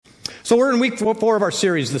So we're in week 4 of our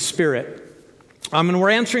series, The Spirit. And we're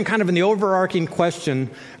answering kind of in the overarching question,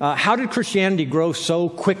 how did Christianity grow so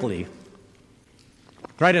quickly?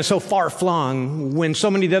 Right, and so far-flung when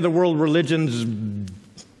so many of the other world religions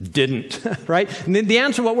didn't, right? And the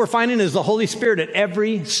answer, what we're finding, is the Holy Spirit at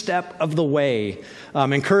every step of the way,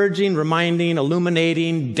 encouraging, reminding,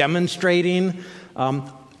 illuminating, demonstrating,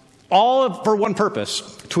 all for one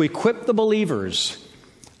purpose: to equip the believers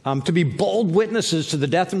to be bold witnesses to the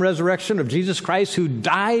death and resurrection of Jesus Christ, who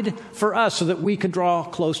died for us so that we could draw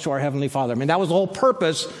close to our Heavenly Father. I mean, that was the whole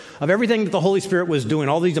purpose of everything that the Holy Spirit was doing,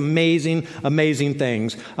 all these amazing, amazing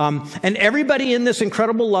things. And everybody in this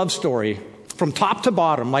incredible love story, from top to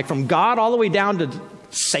bottom, like from God all the way down to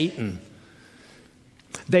Satan,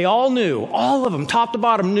 they all knew, all of them, top to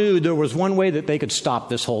bottom, knew there was one way that they could stop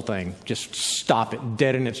this whole thing. Just stop it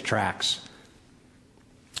dead in its tracks.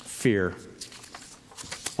 Fear.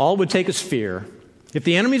 All it would take is fear. If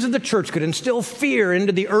the enemies of the church could instill fear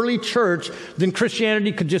into the early church, then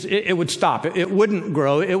Christianity could just, it would stop. It wouldn't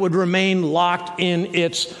grow. It would remain locked in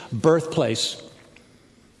its birthplace.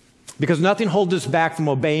 Because nothing holds us back from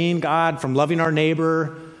obeying God, from loving our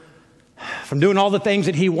neighbor, from doing all the things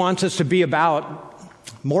that He wants us to be about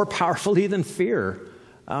more powerfully than fear.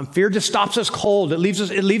 Fear just stops us cold. It leaves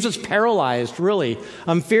us paralyzed, really.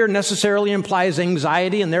 Fear necessarily implies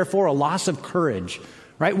anxiety and therefore a loss of courage.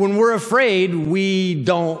 Right? When we're afraid, we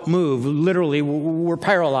don't move. Literally, we're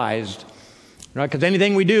paralyzed. Right? Because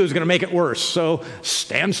anything we do is going to make it worse. So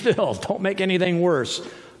stand still. Don't make anything worse.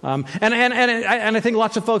 And I think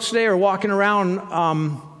lots of folks today are walking around,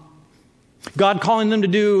 God calling them to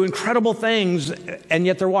do incredible things, and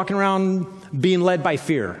yet they're walking around being led by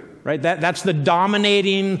fear. Right? That's the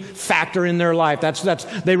dominating factor in their life.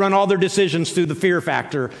 They run all their decisions through the fear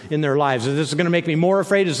factor in their lives. Is this going to make me more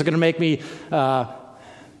afraid? Is it going to make me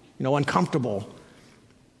uncomfortable?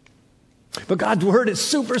 But God's word is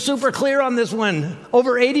super, super clear on this one.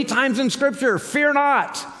 Over 80 times in Scripture, fear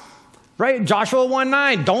not. Right? Joshua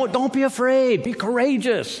 1:9, don't be afraid, be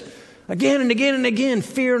courageous. Again and again and again,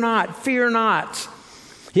 fear not, fear not.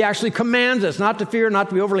 He actually commands us not to fear, not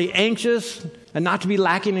to be overly anxious, and not to be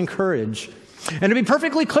lacking in courage. And to be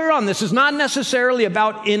perfectly clear on this, is not necessarily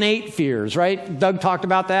about innate fears, right? Doug talked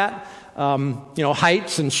about that.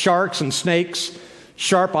 Heights and sharks and snakes,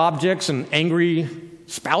 sharp objects and angry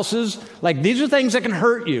spouses. Like, these are things that can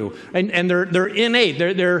hurt you, and they're innate.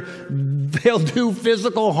 They'll do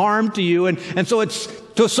physical harm to you, and so it's,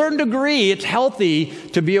 to a certain degree, it's healthy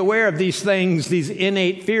to be aware of these things, these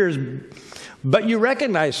innate fears. But you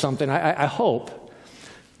recognize something, I hope,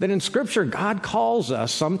 that in Scripture God calls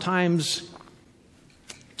us sometimes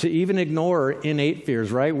to even ignore innate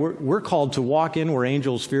fears. Right? We're called to walk in where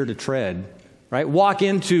angels fear to tread. Right? Walk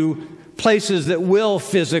into places that will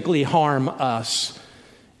physically harm us.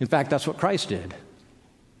 In fact, that's what Christ did.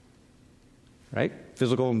 Right?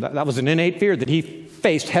 Physical, that was an innate fear that He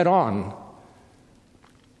faced head on.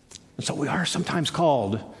 And so we are sometimes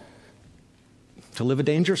called to live a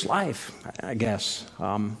dangerous life, I guess.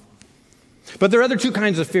 But there are other two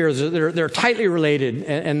kinds of fears. They're tightly related,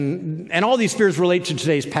 and all these fears relate to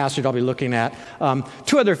today's passage I'll be looking at.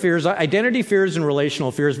 Two other fears: identity fears and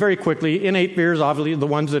relational fears. Very quickly, innate fears, obviously the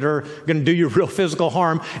ones that are going to do you real physical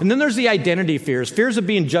harm. And then there's the identity fears, fears of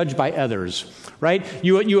being judged by others. Right?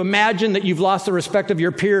 You imagine that you've lost the respect of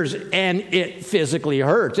your peers, and it physically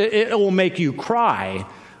hurts. It will make you cry.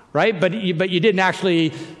 Right? But you didn't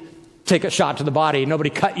actually take a shot to the body. Nobody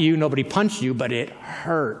cut you, nobody punched you, but it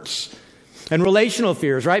hurts. And relational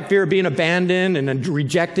fears, right? Fear of being abandoned and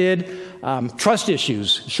rejected. Trust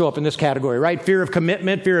issues show up in this category, right? Fear of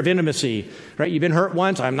commitment, fear of intimacy, right? You've been hurt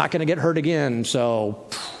once, I'm not going to get hurt again. So,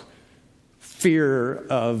 fear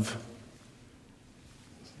of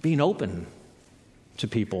being open to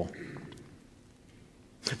people.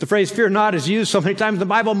 The phrase fear not is used so many times in the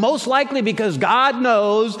Bible, most likely because God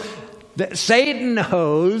knows that Satan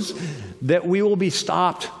knows that we will be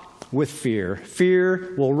stopped with fear.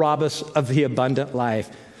 Fear will rob us of the abundant life.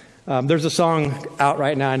 There's a song out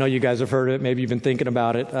right now. I know you guys have heard it. Maybe you've been thinking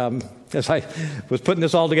about it. As I was putting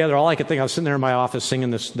this all together, all I could think, I was sitting there in my office singing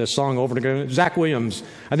this song over and over. Zach Williams,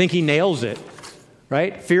 I think he nails it,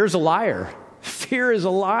 right? Fear is a liar. Fear is a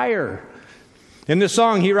liar. In this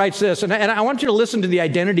song, he writes this, and I want you to listen to the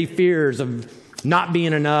identity fears of not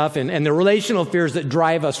being enough and the relational fears that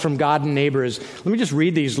drive us from God and neighbors. Let me just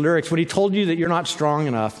read these lyrics. When He told you that you're not strong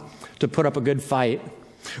enough to put up a good fight,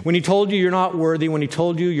 when He told you you're not worthy, when He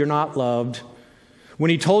told you you're not loved, when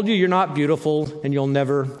He told you you're not beautiful and you'll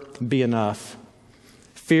never be enough.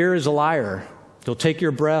 Fear is a liar. He'll take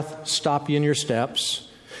your breath, stop you in your steps.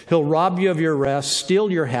 He'll rob you of your rest,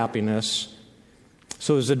 steal your happiness.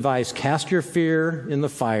 So his advice, cast your fear in the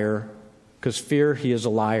fire, because fear, he is a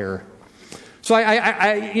liar. So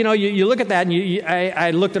you look at that, and I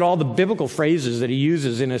looked at all the biblical phrases that he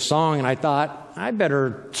uses in his song, and I thought, I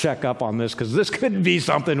better check up on this, because this could be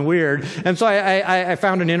something weird. And so I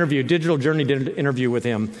found an interview. Digital Journey did an interview with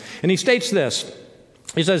him, and he states this.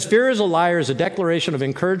 He says, fear is a liar is a declaration of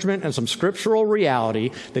encouragement and some scriptural reality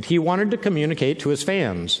that he wanted to communicate to his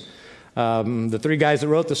fans. The three guys that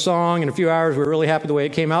wrote the song, in a few hours, we were really happy the way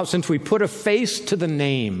it came out, since we put a face to the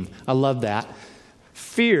name. I love that.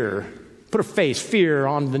 Fear. Put a face, fear,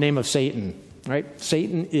 on the name of Satan, right?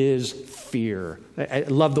 Satan is fear. I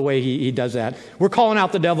love the way he does that. We're calling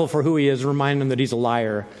out the devil for who he is, reminding him that he's a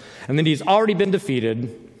liar and that he's already been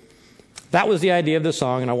defeated. That was the idea of the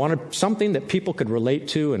song, and I wanted something that people could relate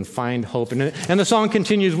to and find hope. And the song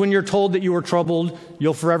continues, when you're told that you were troubled,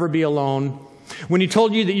 you'll forever be alone. When he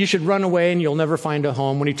told you that you should run away and you'll never find a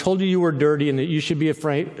home. When he told you you were dirty and that you should be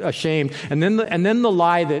ashamed. And then the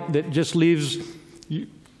lie that just leaves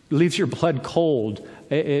your blood cold.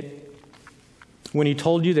 When he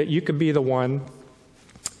told you that you could be the one,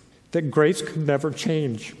 that grace could never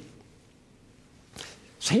change.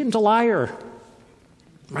 Satan's a liar,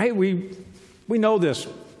 right? We know this.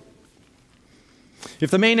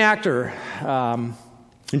 If the main actor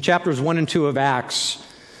in chapters 1 and 2 of Acts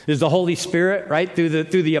is the Holy Spirit, right, through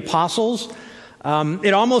the apostles,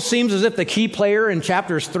 it almost seems as if the key player in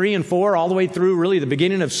chapters 3 and 4, all the way through really the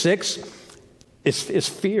beginning of 6, is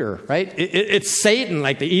fear, right? It's Satan,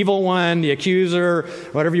 like the evil one, the accuser,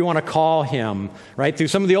 whatever you want to call him, right? Through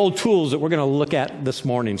some of the old tools that we're going to look at this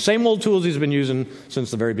morning. Same old tools he's been using since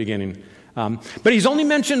the very beginning. But he's only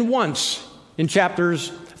mentioned once in chapters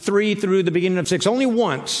 3 through the beginning of 6, only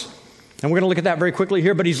once. And we're going to look at that very quickly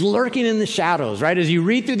here, but he's lurking in the shadows, right? As you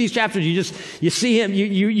read through these chapters, you see him,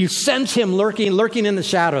 you sense him lurking in the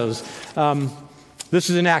shadows.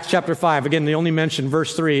 This is in Acts chapter 5. Again, they only mention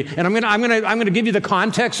verse 3. And I'm going to give you the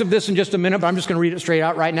context of this in just a minute, but I'm just going to read it straight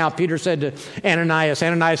out right now. Peter said to Ananias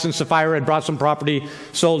and Sapphira had brought some property,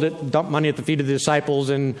 sold it, dumped money at the feet of the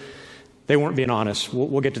disciples, and they weren't being honest.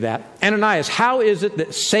 We'll get to that. Ananias, how is it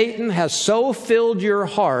that Satan has so filled your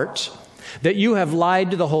heart that you have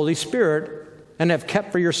lied to the Holy Spirit and have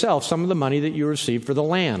kept for yourself some of the money that you received for the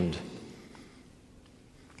land?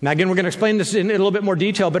 Now, again, we're going to explain this in a little bit more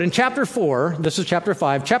detail, but in chapter 4, this is chapter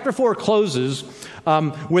 5, chapter 4 closes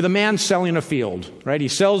with a man selling a field, right? He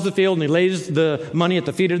sells the field and he lays the money at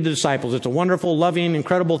the feet of the disciples. It's a wonderful, loving,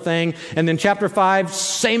 incredible thing. And then chapter 5,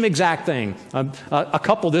 same exact thing. A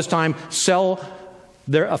couple this time sell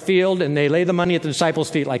a field and they lay the money at the disciples'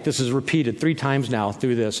 feet. Like this is repeated 3 times now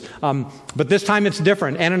through this. But this time it's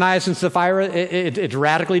different. Ananias and Sapphira, it's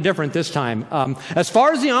radically different this time. As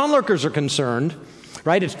far as the onlookers are concerned,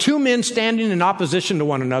 right? It's 2 men standing in opposition to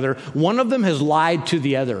one another. One of them has lied to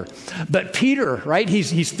the other. But Peter, right?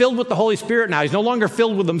 He's filled with the Holy Spirit now. He's no longer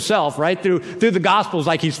filled with himself, right? Through the Gospels,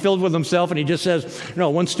 like he's filled with himself, and he just says,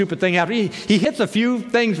 one stupid thing after. He hits a few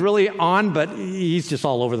things really on, but he's just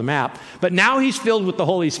all over the map. But now he's filled with the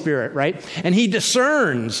Holy Spirit, right? And he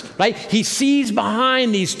discerns, right? He sees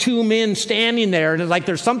behind these 2 men standing there, and it's like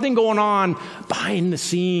there's something going on behind the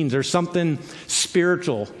scenes. There's something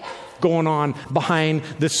spiritual going on behind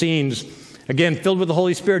the scenes. Again, filled with the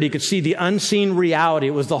Holy Spirit, he could see the unseen reality.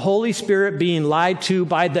 It was the Holy Spirit being lied to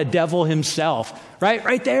by the devil himself.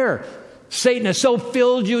 Right there. Satan has so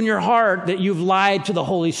filled you in your heart that you've lied to the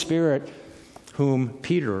Holy Spirit, whom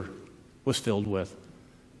Peter was filled with.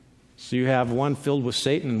 So you have one filled with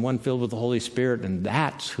Satan and one filled with the Holy Spirit, and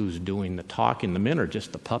that's who's doing the talking. The men are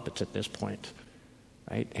just the puppets at this point,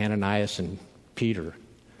 right? Ananias and Peter.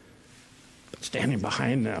 But standing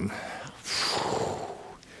behind them,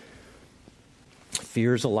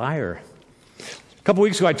 fear's a liar. A couple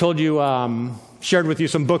weeks ago, I told you, shared with you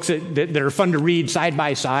some books that are fun to read side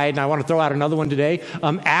by side, and I want to throw out another one today.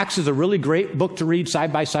 Acts is a really great book to read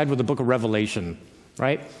side by side with the book of Revelation,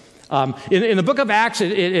 right? In the book of Acts,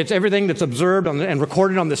 it's everything that's observed and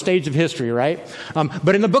recorded on the stage of history, right?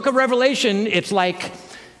 But in the book of Revelation, it's like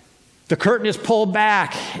the curtain is pulled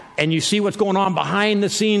back and you see what's going on behind the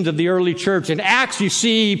scenes of the early church. In Acts, you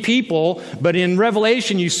see people, but in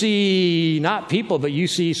Revelation, you see not people, but you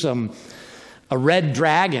see a red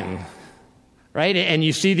dragon, right? And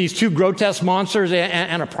you see these 2 grotesque monsters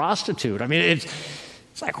and a prostitute. I mean,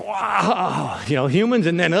 it's like, wow, humans,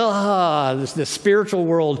 and then this spiritual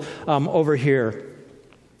world over here.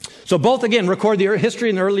 So both, again, record the history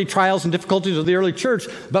and the early trials and difficulties of the early church,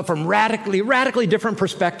 but from radically different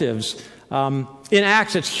perspectives. In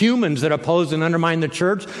Acts, it's humans that oppose and undermine the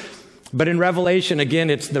church. But in Revelation, again,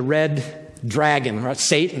 it's the red dragon, right?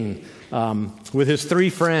 Satan, with his 3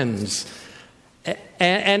 friends.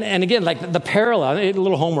 And again, like the parallel, a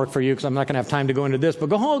little homework for you because I'm not going to have time to go into this, but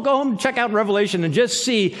go home, check out Revelation and just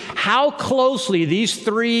see how closely these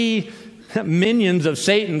three minions of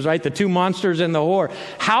Satan's, right, the two monsters and the whore,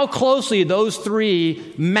 how closely those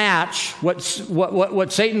three match what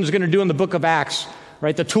Satan's going to do in the book of Acts,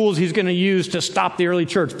 right, the tools he's going to use to stop the early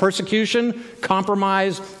church: persecution,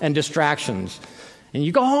 compromise, and distractions. And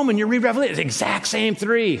you go home and you read Revelation, it's the exact same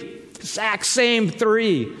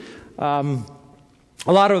three.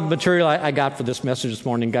 A lot of material I got for this message this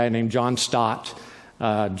morning, a guy named John Stott,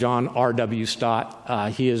 John R.W.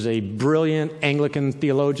 Stott. He is a brilliant Anglican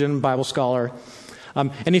theologian, Bible scholar.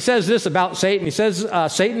 And he says this about Satan. He says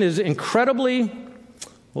Satan is incredibly,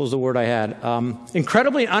 what was the word I had?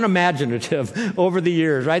 Incredibly unimaginative over the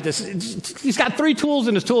years, right? He's got three tools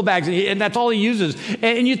in his tool bags, and that's all he uses.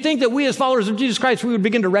 And you'd think that we as followers of Jesus Christ, we would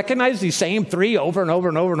begin to recognize these same three over and over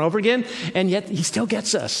and over and over again, and yet he still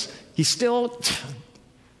gets us. He still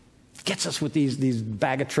gets us with these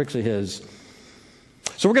bag of tricks of his.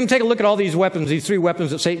 So we're going to take a look at all these weapons, these three weapons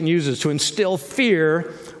that Satan uses to instill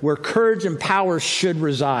fear where courage and power should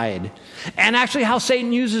reside. And actually how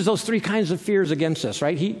Satan uses those three kinds of fears against us,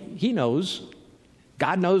 right? He knows.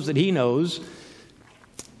 God knows that he knows.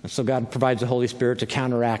 And so God provides the Holy Spirit to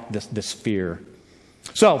counteract this fear.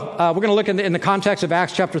 So we're going to look in the context of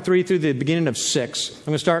Acts chapter 3 through the beginning of 6. I'm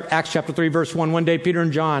going to start Acts chapter 3, verse 1. One day, Peter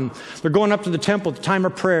and John, they're going up to the temple at the time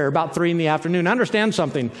of prayer, about 3 in the afternoon. Understand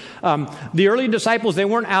something. The early disciples, they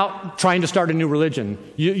weren't out trying to start a new religion.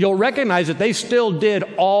 You'll recognize that they still did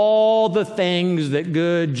all the things that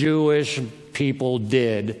good Jewish people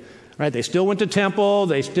did. Right? They still went to temple.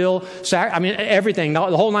 They still, everything, the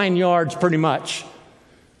whole 9 yards pretty much.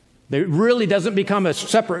 It really doesn't become a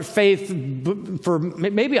separate faith for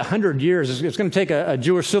maybe 100 years. It's going to take a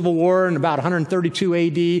Jewish civil war in about 132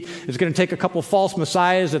 AD. It's going to take a couple false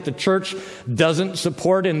messiahs that the church doesn't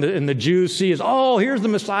support and the Jews see as, oh, here's the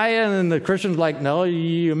Messiah. And the Christians like, no,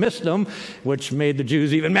 you missed them, which made the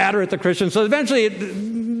Jews even madder at the Christians. So eventually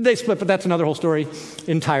they split, but that's another whole story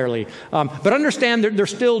entirely. But understand they're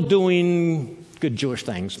still doing good Jewish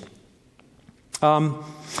things. Now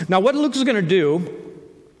what Luke is going to do,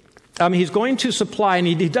 he's going to supply, and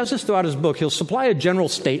he does this throughout his book, he'll supply a general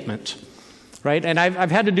statement, right? And I've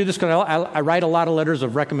had to do this because I write a lot of letters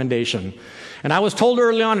of recommendation. And I was told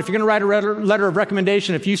early on, if you're going to write a letter of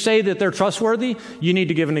recommendation, if you say that they're trustworthy, you need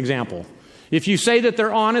to give an example. If you say that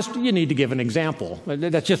they're honest, you need to give an example.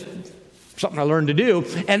 That's just something I learned to do.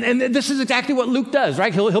 And this is exactly what Luke does,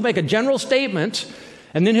 right? He'll make a general statement,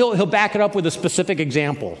 and then he'll back it up with a specific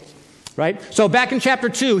example. Right? So back in chapter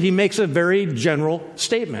 2, he makes a very general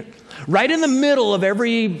statement. Right in the middle of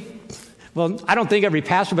every, well, I don't think every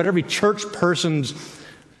pastor, but every church person's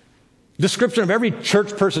description of every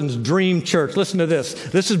church person's dream church. Listen to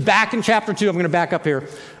this. This is back in chapter 2. I'm going to back up here.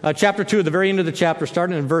 Chapter 2, at the very end of the chapter,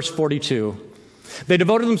 starting in verse 42. They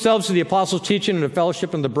devoted themselves to the apostles' teaching and to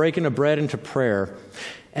fellowship and the breaking of bread and to prayer.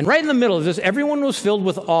 And right in the middle of this, everyone was filled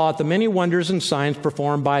with awe at the many wonders and signs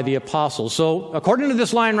performed by the apostles. So according to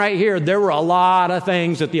this line right here, there were a lot of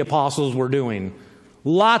things that the apostles were doing.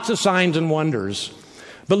 Lots of signs and wonders.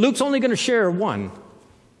 But Luke's only going to share one.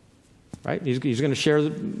 Right? He's going to share,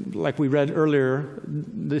 like we read earlier,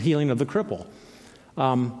 the healing of the cripple.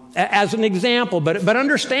 As an example, but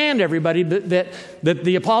understand, everybody, that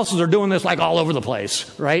the apostles are doing this like all over the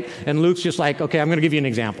place. Right? And Luke's just like, okay, I'm going to give you an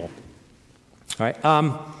example. All right.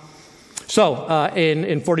 So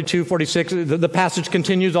in 42, 46, the passage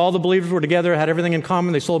continues. All the believers were together, had everything in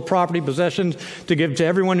common. They sold property, possessions to give to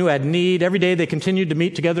everyone who had need. Every day they continued to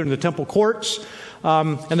meet together in the temple courts.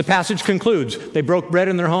 And the passage concludes. They broke bread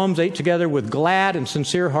in their homes, ate together with glad and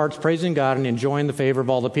sincere hearts, praising God and enjoying the favor of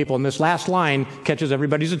all the people. And this last line catches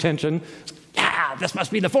everybody's attention. Yeah, this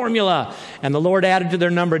must be the formula. And the Lord added to their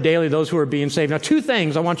number daily those who are being saved. Now, two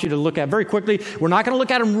things I want you to look at very quickly. We're not going to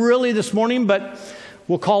look at them really this morning, but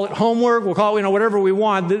we'll call it homework. We'll call it, whatever we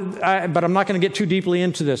want. But I'm not going to get too deeply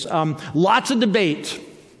into this. Lots of debate.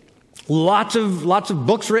 Lots of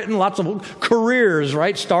books written, lots of careers,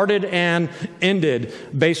 right, started and ended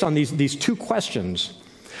based on these two questions.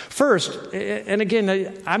 First, and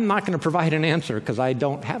again, I'm not going to provide an answer because I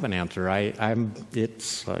don't have an answer. I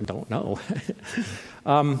don't know.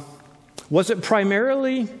 Was it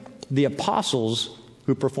primarily the apostles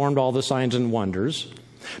who performed all the signs and wonders?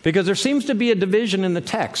 Because there seems to be a division in the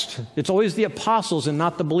text. It's always the apostles and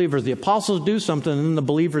not the believers. The apostles do something and then the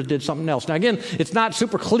believers did something else. Now again, it's not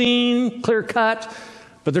super clear cut,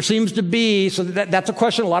 But there seems to be, so that's a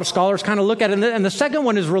question a lot of scholars kind of look at. And the second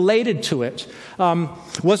one is related to it.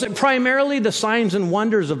 Was it primarily the signs and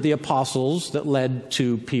wonders of the apostles that led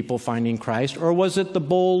to people finding Christ? Or was it the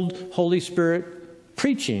bold Holy Spirit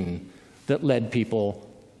preaching that led people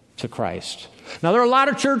to Christ? Now, there are a lot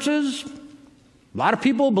of churches, a lot of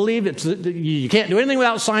people believe you can't do anything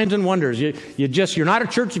without signs and wonders. You're not a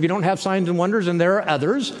church if you don't have signs and wonders, and there are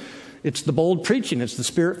others. It's the bold preaching. It's the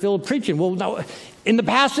Spirit-filled preaching. Well, now, in the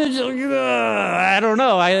passage, I don't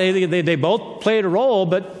know. They both played a role,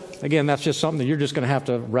 but again, that's just something that you're just going to have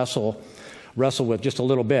to wrestle with just a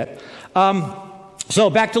little bit. So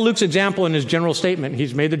back to Luke's example in his general statement.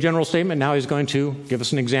 He's made the general statement. Now he's going to give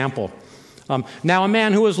us an example. Now a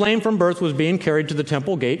man who was lame from birth was being carried to the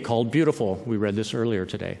temple gate called Beautiful. We read this earlier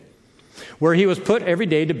today, where he was put every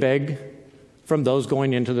day to beg from those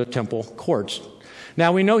going into the temple courts.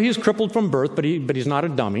 Now, we know he's crippled from birth, but he's not a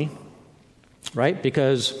dummy, right?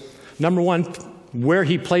 Because, number one, where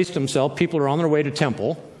he placed himself, people are on their way to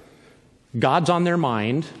temple. God's on their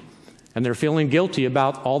mind, and they're feeling guilty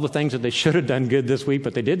about all the things that they should have done good this week,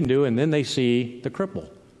 but they didn't do, and then they see the cripple,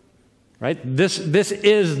 right? This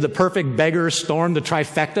is the perfect beggar's storm, the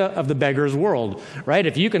trifecta of the beggar's world, right?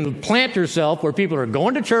 If you can plant yourself where people are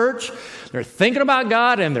going to church, they're thinking about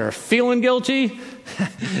God, and they're feeling guilty,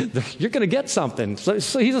 you're going to get something.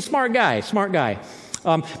 So he's a smart guy.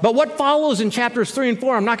 But what follows in chapters 3 and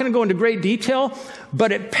 4, I'm not going to go into great detail,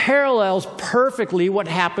 but it parallels perfectly what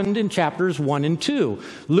happened in chapters 1 and 2.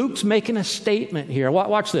 Luke's making a statement here.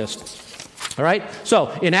 Watch this. All right?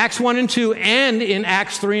 So in Acts 1 and 2 and in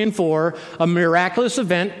Acts 3 and 4, a miraculous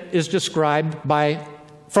event is described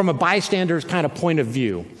from a bystander's kind of point of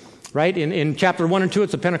view. Right? In chapter 1 and 2,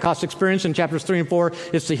 it's the Pentecost experience. In chapters 3 and 4,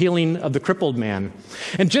 it's the healing of the crippled man.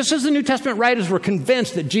 And just as the New Testament writers were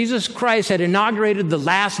convinced that Jesus Christ had inaugurated the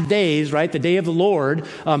last days, right, the day of the Lord,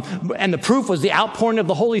 and the proof was the outpouring of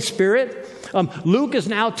the Holy Spirit, Luke is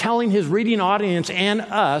now telling his reading audience and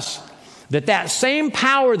us that same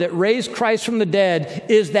power that raised Christ from the dead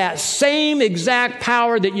is that same exact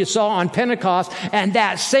power that you saw on Pentecost, and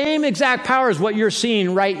that same exact power is what you're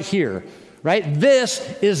seeing right here. Right? This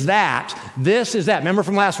is that. This is that. Remember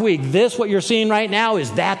from last week, what you're seeing right now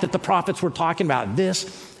is that the prophets were talking about.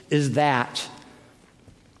 This is that.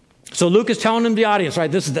 So Luke is telling them, the audience,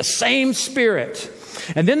 right? This is the same Spirit.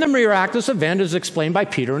 And then the miraculous event is explained by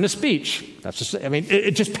Peter in a speech.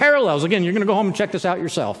 It just parallels. Again, you're going to go home and check this out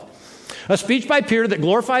yourself. A speech by Peter that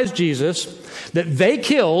glorifies Jesus, that they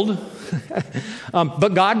killed,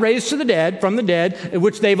 but God raised from the dead,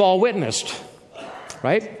 which they've all witnessed.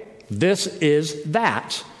 Right? This is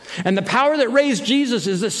that. And the power that raised Jesus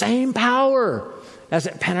is the same power as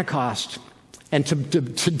at Pentecost. And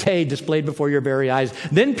today displayed before your very eyes.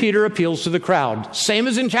 Then Peter appeals to the crowd. Same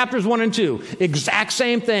as in chapters 1 and 2. Exact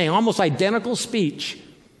same thing. Almost identical speech.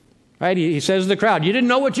 Right? He says to the crowd, you didn't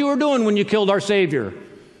know what you were doing when you killed our Savior.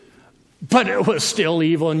 But it was still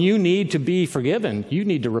evil, and you need to be forgiven. You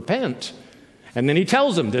need to repent. And then he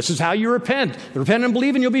tells them, this is how you repent. Repent and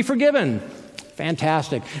believe and you'll be forgiven.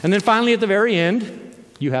 Fantastic. And then finally at the very end,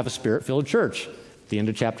 you have a Spirit-filled church. At the end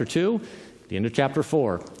of chapter 2, the end of chapter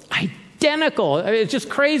 4. Identical. It's just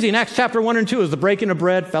crazy. In Acts chapter 1 and 2 is the breaking of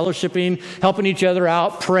bread, fellowshipping, helping each other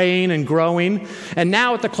out, praying and growing. And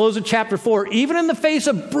now at the close of chapter 4, even in the face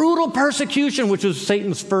of brutal persecution, which was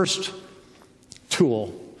Satan's first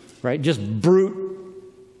tool, right? Just brute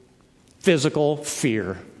physical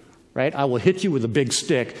fear, right? I will hit you with a big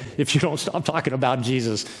stick if you don't stop talking about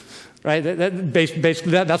Jesus. Right?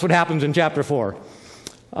 Basically, that's what happens in chapter 4.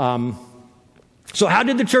 So how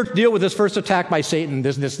did the church deal with this first attack by Satan,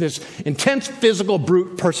 this intense physical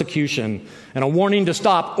brute persecution and a warning to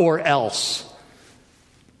stop or else?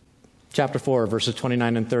 Chapter 4, verses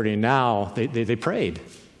 29 and 30. Now, they prayed.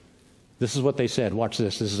 This is what they said. Watch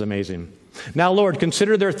this. This is amazing. Now, Lord,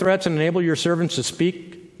 consider their threats and enable your servants to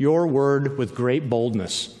speak your word with great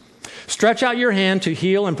boldness. Stretch out your hand to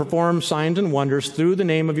heal and perform signs and wonders through the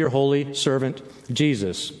name of your holy servant,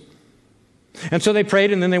 Jesus. And so they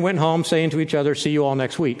prayed, and then they went home, saying to each other, see you all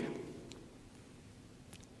next week.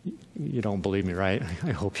 You don't believe me, right?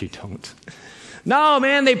 I hope you don't. No,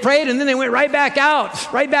 man, they prayed, and then they went right back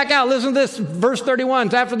out. Right back out. Listen to this, verse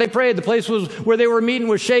 31. After they prayed, the place where they were meeting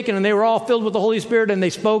was shaken, and they were all filled with the Holy Spirit, and they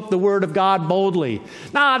spoke the word of God boldly.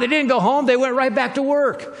 No, they didn't go home. They went right back to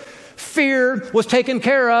work. Fear was taken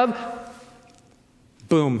care of.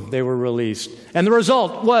 Boom, they were released. And the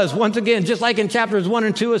result was, once again, just like in chapters 1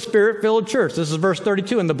 and 2, a Spirit-filled church. This is verse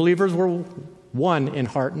 32. And the believers were one in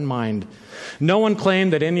heart and mind. No one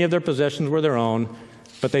claimed that any of their possessions were their own,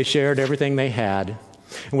 but they shared everything they had.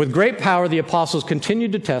 And with great power, the apostles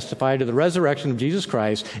continued to testify to the resurrection of Jesus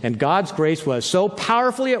Christ, and God's grace was so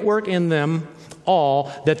powerfully at work in them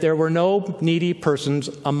all that there were no needy persons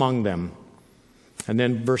among them. And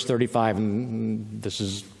then verse 35, and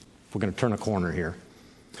we're going to turn a corner here.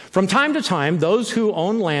 From time to time, those who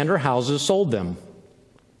owned land or houses sold them,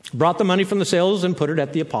 brought the money from the sales and put it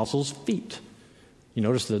at the apostles' feet. You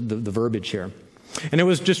notice the verbiage here. And it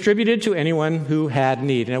was distributed to anyone who had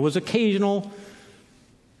need. And it was occasional.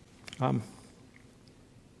 And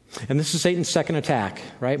this is Satan's second attack,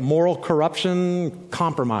 right? Moral corruption,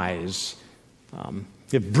 compromise.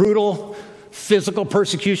 If brutal physical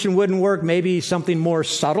persecution wouldn't work, maybe something more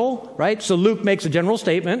subtle, right? So Luke makes a general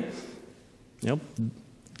statement.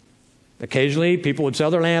 Occasionally people would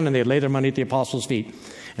sell their land and they'd lay their money at the apostles' feet.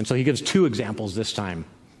 And so he gives two examples this time.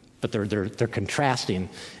 But they're contrasting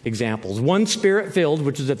examples. One spirit-filled,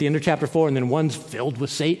 which is at the end of chapter 4, and then one's filled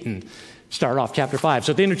with Satan. Start off chapter 5.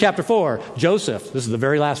 So at the end of chapter 4, Joseph, this is the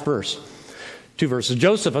very last verse, 2 verses.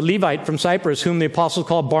 Joseph, a Levite from Cyprus, whom the apostles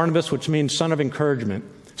called Barnabas, which means son of encouragement,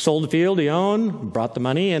 sold the field he owned, brought the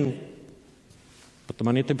money, and put the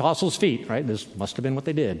money at the apostles' feet, right? This must have been what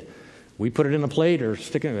they did. We put it in a plate or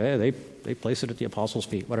stick it, they place it at the apostles'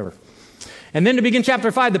 feet, whatever. And then to begin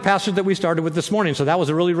chapter 5, the passage that we started with this morning. So that was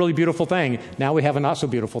a really, really beautiful thing. Now we have a not so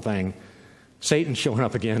beautiful thing. Satan showing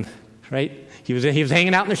up again, right? He was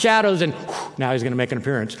hanging out in the shadows, and now he's going to make an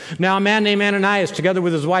appearance. Now a man named Ananias, together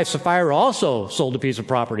with his wife Sapphira, also sold a piece of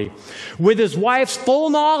property. With his wife's full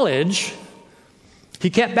knowledge, he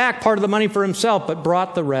kept back part of the money for himself, but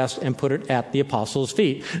brought the rest and put it at the apostles'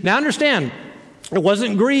 feet. Now understand, it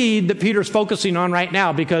wasn't greed that Peter's focusing on right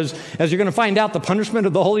now, because as you're going to find out, the punishment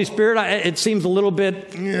of the Holy Spirit, it seems a little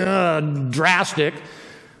bit drastic.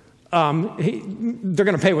 They're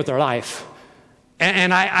going to pay with their life.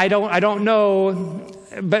 And I don't know,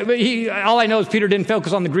 but all I know is Peter didn't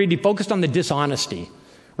focus on the greed. He focused on the dishonesty,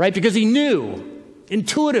 right? Because he knew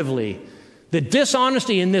intuitively the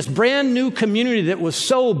dishonesty in this brand new community that was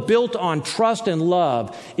so built on trust and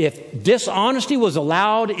love, if dishonesty was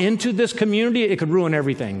allowed into this community, it could ruin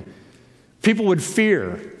everything. People would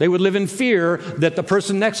fear. They would live in fear that the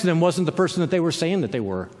person next to them wasn't the person that they were saying that they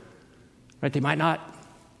were. Right? They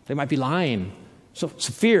might be lying. So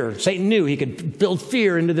fear, Satan knew he could build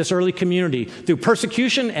fear into this early community through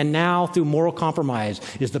persecution and now through moral compromise.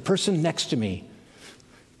 Is the person next to me,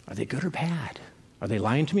 are they good or bad? Are they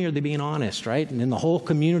lying to me or are they being honest, right? And then the whole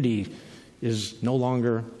community is no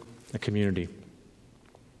longer a community.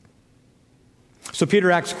 So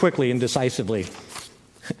Peter acts quickly and decisively,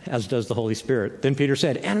 as does the Holy Spirit. Then Peter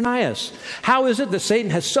said, Ananias, how is it that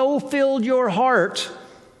Satan has so filled your heart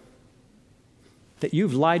that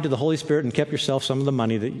you've lied to the Holy Spirit and kept yourself some of the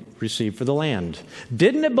money that you received for the land?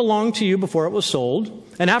 Didn't it belong to you before it was sold?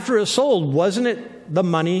 And after it was sold, wasn't it the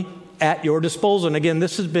money at your disposal? And again,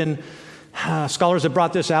 this has been... scholars have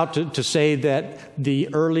brought this out to say that the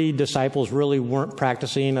early disciples really weren't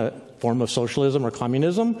practicing a form of socialism or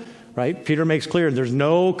communism, right? Peter makes clear there's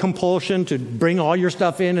no compulsion to bring all your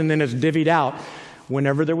stuff in and then it's divvied out.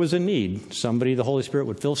 Whenever there was a need, the Holy Spirit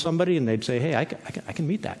would fill somebody and they'd say, hey, I can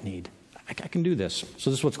meet that need. I can do this. So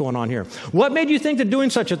this is what's going on here. What made you think of doing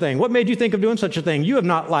such a thing? What made you think of doing such a thing? You have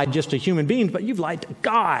not lied just to human beings, but you've lied to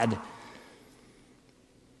God.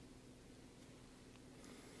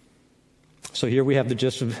 So here we have the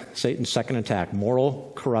gist of Satan's second attack,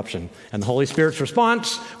 moral corruption. And the Holy Spirit's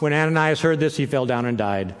response, when Ananias heard this, he fell down and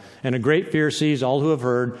died. And a great fear seized all who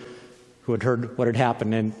had heard what had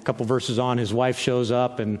happened. And a couple verses on, his wife shows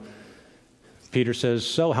up and Peter says,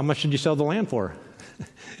 so how much did you sell the land for?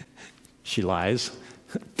 She lies.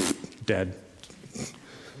 Dead.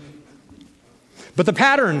 But the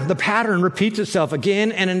pattern repeats itself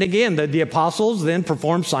again and again. The apostles then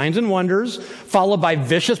perform signs and wonders, followed by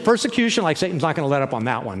vicious persecution. Like Satan's not going to let up on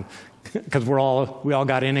that one, because we all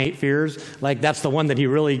got innate fears. Like that's the one that he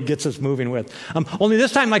really gets us moving with. Only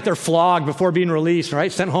this time, like they're flogged before being released,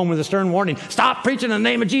 right? Sent home with a stern warning: stop preaching in the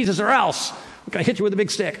name of Jesus, or else we're going to hit you with a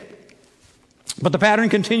big stick. But the pattern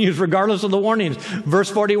continues regardless of the warnings. Verse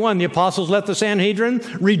 41, the apostles left the Sanhedrin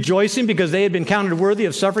rejoicing because they had been counted worthy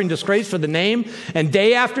of suffering disgrace for the name. And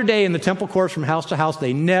day after day in the temple courts from house to house,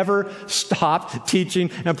 they never stopped teaching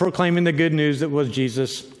and proclaiming the good news that was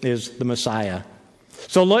Jesus is the Messiah.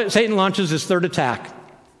 So Satan launches his third attack.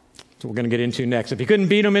 So we're going to get into next. If he couldn't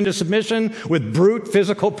beat them into submission with brute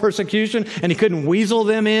physical persecution, and he couldn't weasel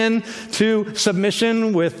them in to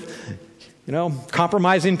submission with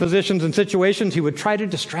compromising positions and situations, he would try to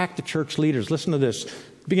distract the church leaders. Listen to this.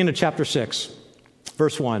 Begin at chapter 6,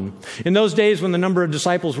 Verse 1. In those days when the number of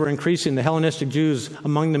disciples were increasing, the Hellenistic Jews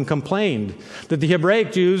among them complained that the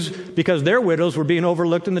Hebraic Jews, because their widows were being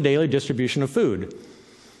overlooked in the daily distribution of food.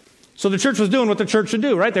 So the church was doing what the church should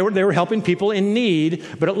do, right? They were helping people in need,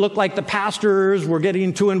 but it looked like the pastors were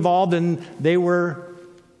getting too involved and they were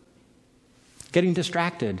getting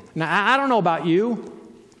distracted. Now, I don't know about you,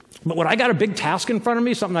 but when I got a big task in front of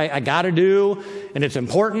me, something I got to do, and it's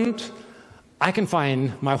important, I can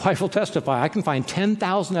find, my wife will testify, I can find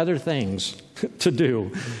 10,000 other things to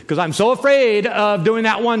do because I'm so afraid of doing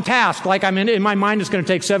that one task. Like in my mind, it's going to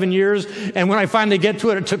take 7 years. And when I finally get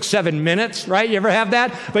to it, it took 7 minutes, right? You ever have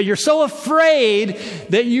that? But you're so afraid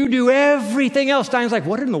that you do everything else. Diane's like,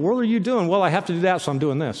 what in the world are you doing? Well, I have to do that, so I'm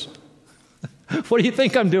doing this. What do you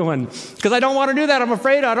think I'm doing? Because I don't want to do that. I'm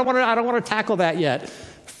afraid. I don't want to tackle that yet.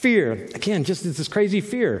 Fear. Again, just this crazy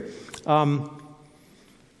fear.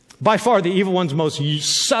 By far the evil one's most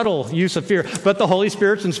subtle use of fear, but the Holy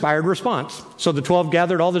Spirit's inspired response. So the 12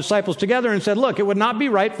 gathered all the disciples together and said, look, it would not be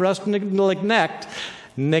right for us to neglect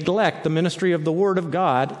the ministry of the Word of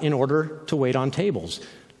God in order to wait on tables.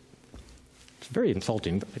 It's very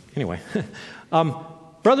insulting, but anyway.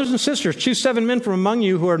 Brothers and sisters, choose 7 men from among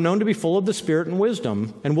you who are known to be full of the Spirit and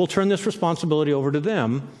wisdom, and we'll turn this responsibility over to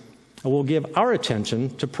them, and we'll give our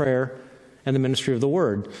attention to prayer and the ministry of the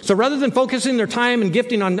Word. So rather than focusing their time and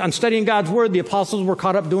gifting on studying God's Word, the apostles were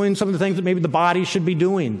caught up doing some of the things that maybe the body should be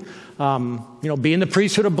doing. Being the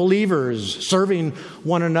priesthood of believers, serving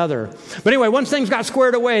one another. But anyway, once things got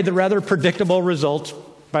squared away, the rather predictable results,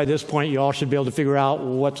 by this point you all should be able to figure out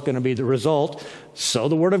what's going to be the result. So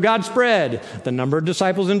the Word of God spread. The number of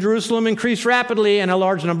disciples in Jerusalem increased rapidly, and a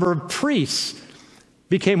large number of priests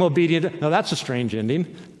became obedient. Now that's a strange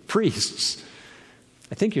ending. Priests.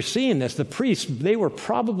 I think you're seeing this. The priests, they were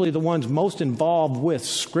probably the ones most involved with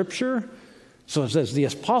Scripture. So as the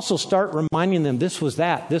apostles start reminding them, this was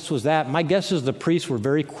that. My guess is the priests were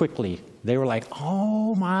very quickly. They were like,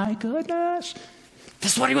 oh my goodness.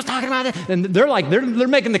 This is what he was talking about. And they're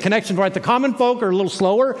making the connections, right? The common folk are a little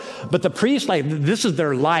slower, but the priests, this is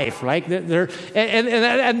their life, right?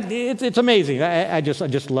 And it's amazing. I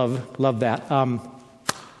just love that.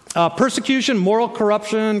 Persecution, moral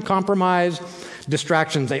corruption, compromise,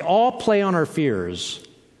 distractions, they all play on our fears.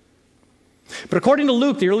 But according to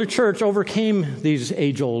Luke, the early church overcame these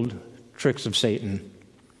age-old tricks of Satan.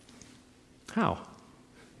 How?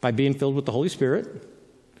 By being filled with the Holy Spirit.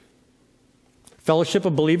 Fellowship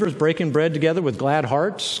of believers, breaking bread together with glad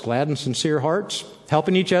and sincere hearts,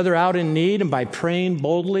 helping each other out in need, and by praying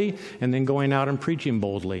boldly and then going out and preaching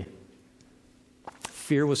boldly.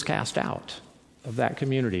 Fear was cast out of that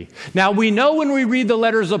community. Now, we know when we read the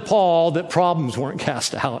letters of Paul that problems weren't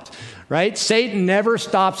cast out, right? Satan never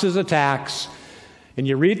stops his attacks. And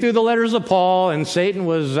you read through the letters of Paul, and Satan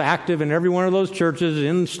was active in every one of those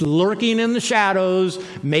churches, lurking in the shadows,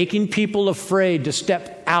 making people afraid to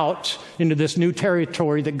step out into this new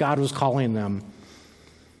territory that God was calling them.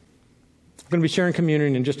 I'm going to be sharing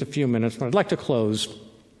communion in just a few minutes, but I'd like to close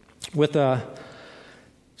with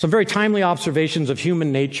some very timely observations of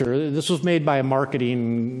human nature. This was made by a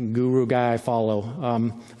marketing guru guy I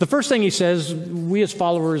follow. The first thing he says, we as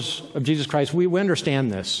followers of Jesus Christ, we understand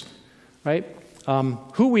this, right?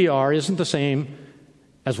 Who we are isn't the same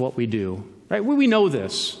as what we do, right? We know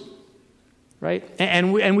this, right?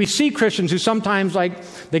 And we see Christians who sometimes,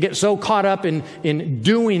 they get so caught up in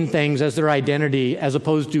doing things as their identity as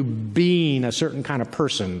opposed to being a certain kind of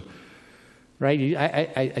person. Right?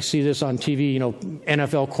 I see this on TV,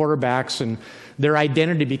 NFL quarterbacks, and their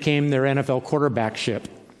identity became their NFL quarterbackship.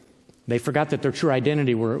 They forgot that their true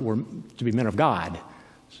identity were to be men of God.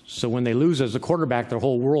 So when they lose as a quarterback, their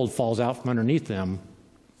whole world falls out from underneath them.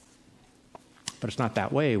 But it's not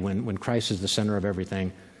that way when Christ is the center of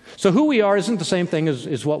everything. So who we are isn't the same thing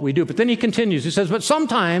as what we do. But then he continues. He says, but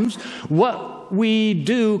sometimes what we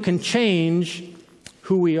do can change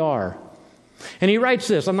who we are. And he writes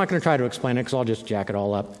this. I'm not going to try to explain it because I'll just jack it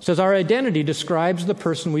all up. It says, our identity describes the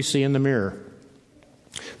person we see in the mirror.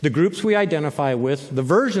 The groups we identify with, the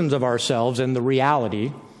versions of ourselves and the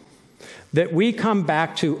reality that we come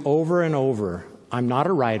back to over and over. I'm not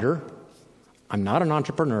a writer. I'm not an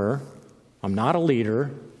entrepreneur. I'm not a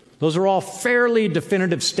leader. Those are all fairly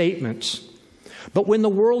definitive statements. But when the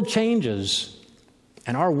world changes,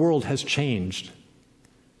 and our world has changed,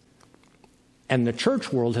 and the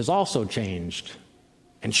church world has also changed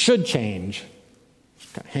and should change.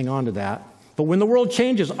 Hang on to that. But when the world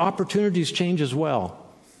changes, opportunities change as well.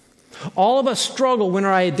 All of us struggle when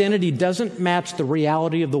our identity doesn't match the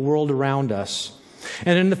reality of the world around us.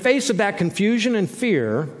 And in the face of that confusion and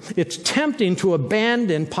fear, it's tempting to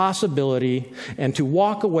abandon possibility and to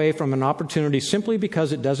walk away from an opportunity simply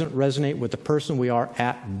because it doesn't resonate with the person we are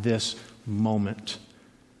at this moment.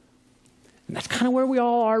 And that's kind of where we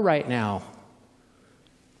all are right now.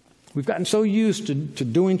 We've gotten so used to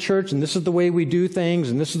doing church, and this is the way we do things,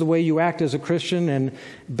 and this is the way you act as a Christian,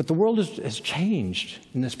 but the world has changed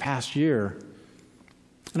in this past year.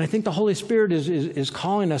 And I think the Holy Spirit is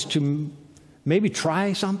calling us to maybe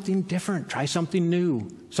try something different, try something new,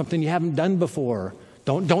 something you haven't done before.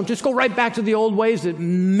 Don't just go right back to the old ways that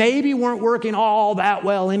maybe weren't working all that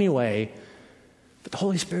well anyway. But the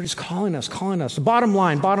Holy Spirit is calling us. The bottom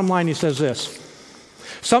line, he says this.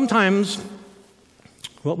 Sometimes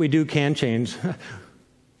what we do can change.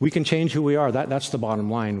 We can change who we are. That's the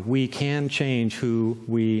bottom line. We can change who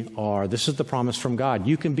we are. This is the promise from God.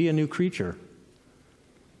 You can be a new creature.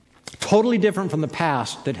 Totally different from the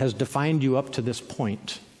past that has defined you up to this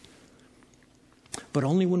point. But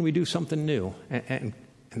only when we do something new. And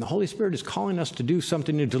the Holy Spirit is calling us to do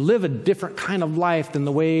something new, to live a different kind of life than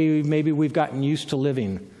the way maybe we've gotten used to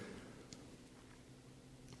living.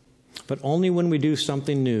 But only when we do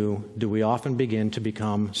something new do we often begin to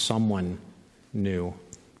become someone new.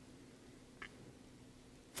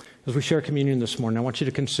 As we share communion this morning, I want you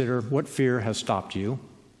to consider what fear has stopped you.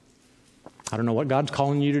 I don't know what God's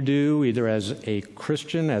calling you to do, either as a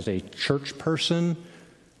Christian, as a church person.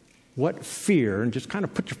 What fear, and just kind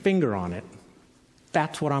of put your finger on it.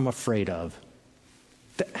 That's what I'm afraid of.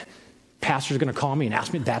 Pastor's going to call me and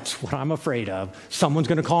ask me, that's what I'm afraid of. Someone's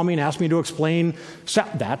going to call me and ask me to explain,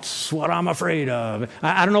 that's what I'm afraid of.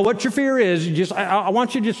 I don't know what your fear is. I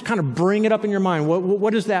want you to just kind of bring it up in your mind.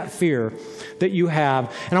 What is that fear that you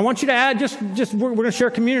have? And I want you to add, we're going to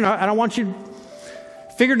share communion, and I want you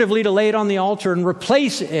figuratively to lay it on the altar and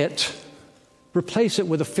replace it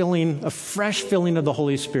with a fresh filling of the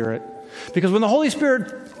Holy Spirit. Because when the Holy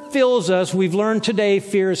Spirit fills us, we've learned today,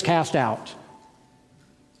 fear is cast out.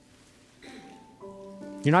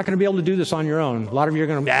 You're not going to be able to do this on your own. A lot of you are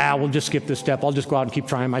going to, we'll just skip this step. I'll just go out and keep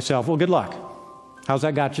trying myself. Well, good luck. How's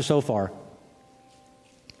that got you so far?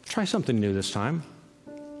 Try something new this time.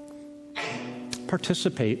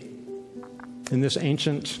 Participate in this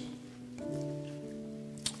ancient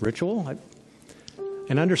ritual.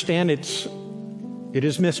 And understand it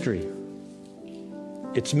is mystery.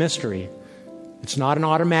 It's mystery. It's not an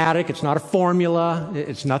automatic. It's not a formula.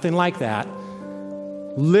 It's nothing like that.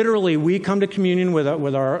 Literally, we come to communion with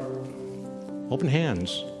our open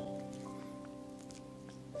hands.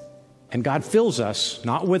 And God fills us,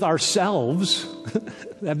 not with ourselves.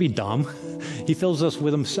 That'd be dumb. He fills us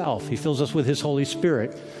with himself. He fills us with his Holy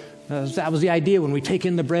Spirit. That was the idea when we take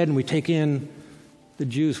in the bread and we take in the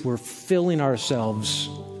juice. We're filling ourselves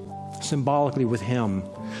symbolically with him.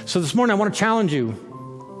 So this morning, I want to challenge you.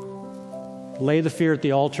 Lay the fear at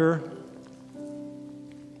the altar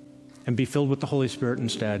and be filled with the Holy Spirit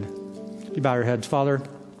instead. You bow your heads. Father,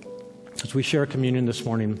 as we share communion this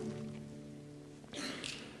morning,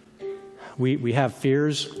 we have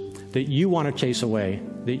fears that you want to chase away,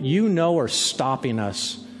 that you know are stopping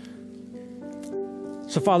us.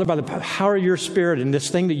 So, Father, by the power of your Spirit and this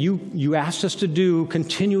thing that you asked us to do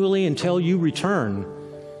continually until you return,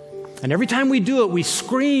 and every time we do it, we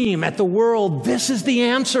scream at the world, this is the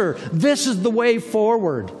answer. This is the way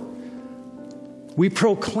forward. We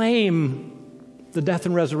proclaim the death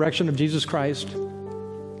and resurrection of Jesus Christ.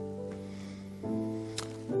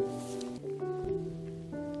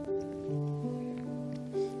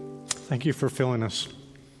 Thank you for filling us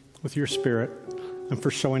with your Spirit and for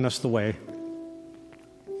showing us the way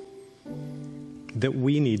that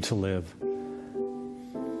we need to live.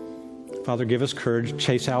 Father, give us courage,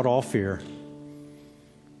 chase out all fear,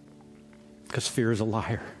 because fear is a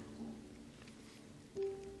liar.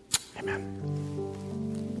 Amen.